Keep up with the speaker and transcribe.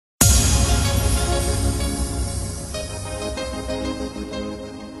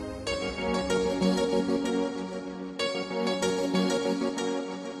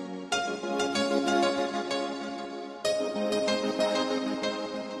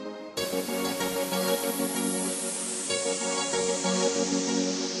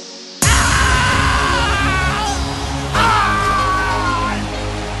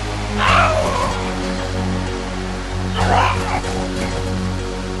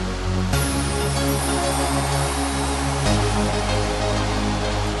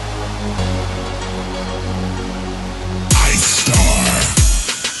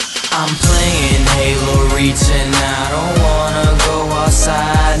I'm playing Halo Reach and I don't wanna go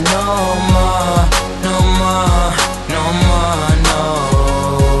outside no more, no more, no more, no.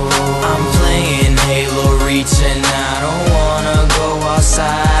 I'm playing Halo Reach and I don't wanna go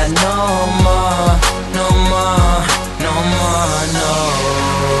outside no more, no more, no more, no.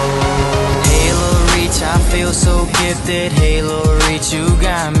 Halo Reach, I feel so gifted. Halo Reach, you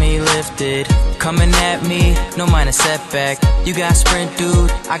got me lifted. Coming at me, no minor setback. You got sprint,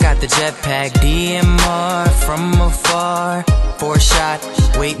 dude, I got the jetpack. DMR from afar, 4 shot,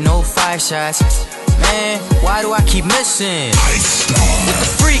 wait, no 5 shots. Man, why do I keep missing? With the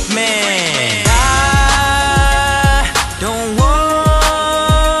freak, man. I don't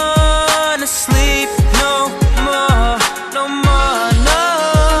wanna sleep no more, no more, no.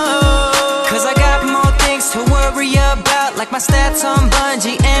 Cause I got more things to worry about, like my stats on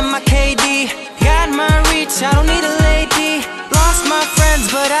Bungie and my KD. Got my reach, I don't need a lady. Lost my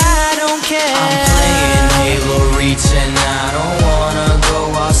friends, but I don't care. I'm playing Halo Reach and I don't